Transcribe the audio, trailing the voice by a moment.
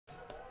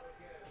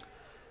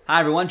Hi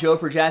everyone, Joe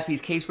for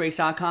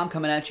JaspysCaseBreaks.com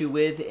coming at you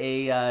with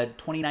a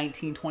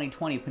 2019-2020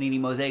 Panini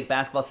Mosaic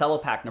Basketball Cello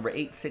Pack number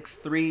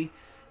 863,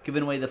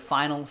 giving away the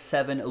final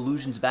 7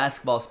 Illusions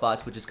basketball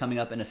spots, which is coming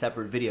up in a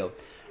separate video.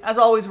 As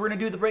always, we're going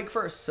to do the break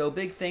first, so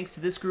big thanks to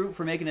this group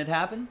for making it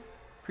happen.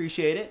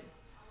 Appreciate it.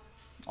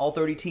 All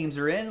 30 teams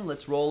are in.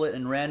 Let's roll it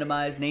and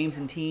randomize names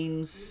and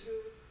teams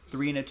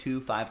 3 and a 2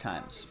 5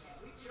 times.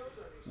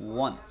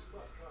 1,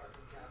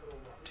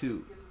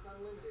 2,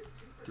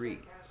 3,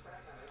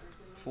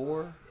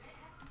 4,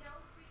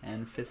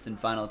 and 5th and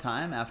final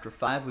time. After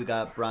 5, we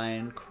got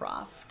Brian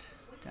Croft.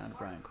 Down to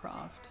Brian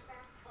Croft.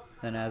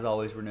 Then, as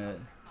always, we're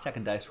gonna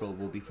second dice roll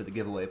will be for the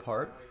giveaway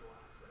part.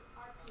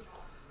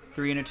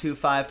 3 and a 2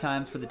 5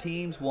 times for the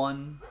teams.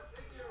 1,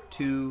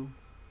 2,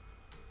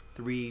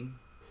 3,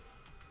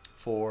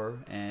 4,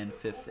 and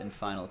 5th and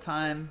final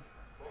time.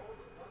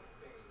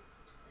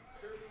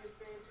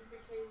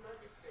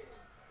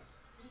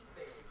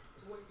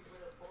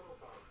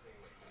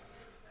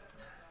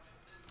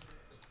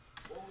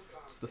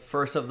 It's the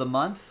first of the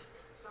month,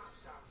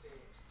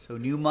 so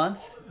new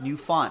month, new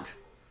font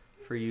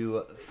for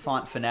you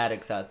font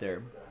fanatics out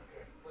there.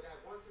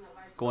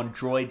 Going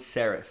Droid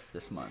Serif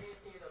this month,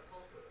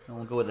 and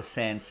we'll go with a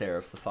Sans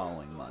Serif the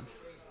following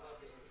month.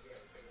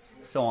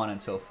 So on and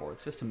so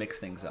forth, just to mix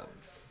things up.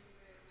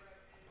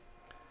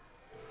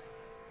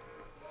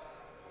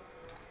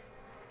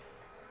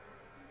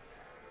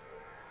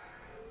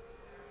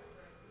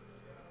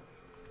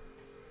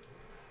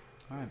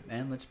 All right,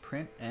 and let's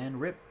print and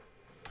rip.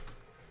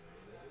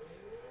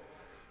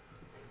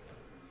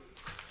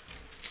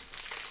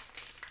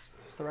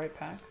 Is this the right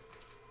pack?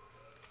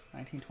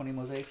 1920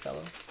 Mosaic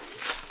Cello.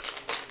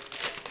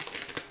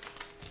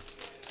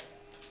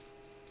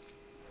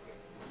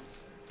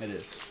 It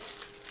is.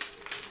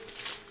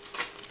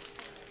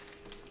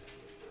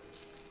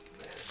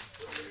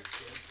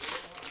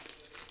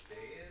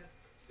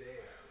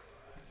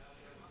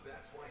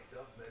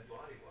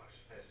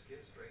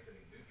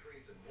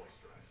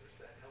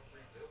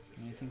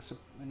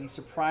 Any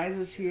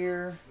surprises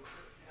here?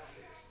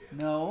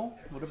 No.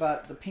 What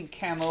about the pink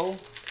camo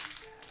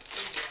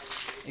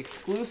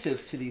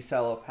exclusives to these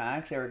cello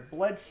packs? Eric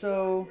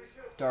Bledsoe,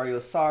 Dario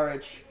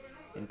Saric,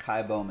 and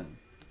Kai Bowman.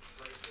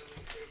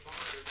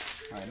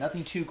 All right,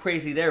 nothing too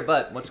crazy there,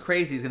 but what's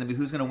crazy is going to be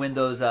who's going to win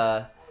those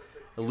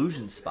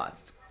illusion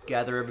spots. Let's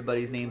gather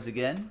everybody's names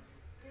again.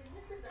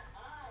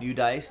 New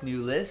dice,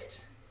 new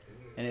list,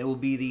 and it will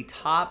be the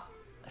top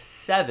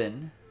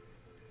 7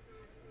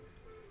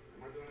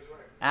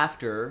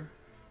 after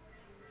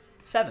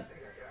 7.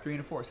 3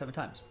 and a 4, 7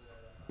 times.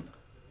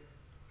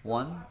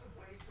 1,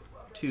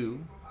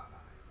 2,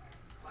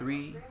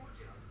 3,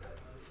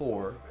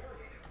 4,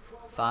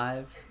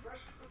 5,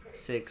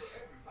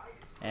 6,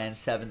 and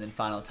 7th and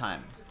final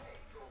time.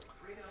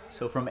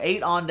 So from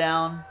 8 on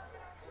down,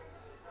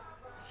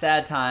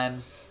 sad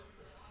times.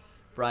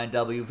 Brian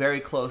W. Very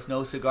close,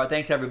 no cigar.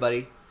 Thanks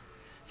everybody.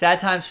 Sad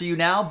times for you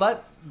now,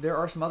 but there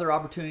are some other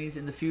opportunities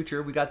in the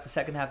future. We got the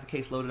second half of the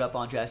case loaded up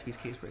on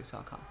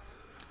JaspysCaseBreaks.com.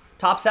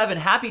 Top 7,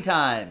 happy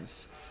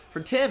times for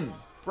Tim,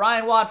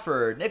 Brian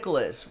Watford,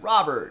 Nicholas,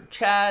 Robert,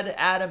 Chad,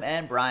 Adam,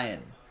 and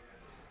Brian.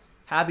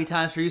 Happy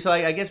times for you. So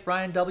I guess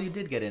Brian W.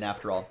 did get in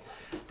after all.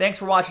 Thanks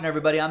for watching,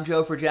 everybody. I'm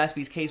Joe for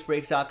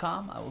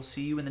JaspysCaseBreaks.com. I will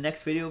see you in the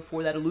next video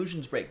for that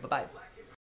Illusions break. Bye-bye.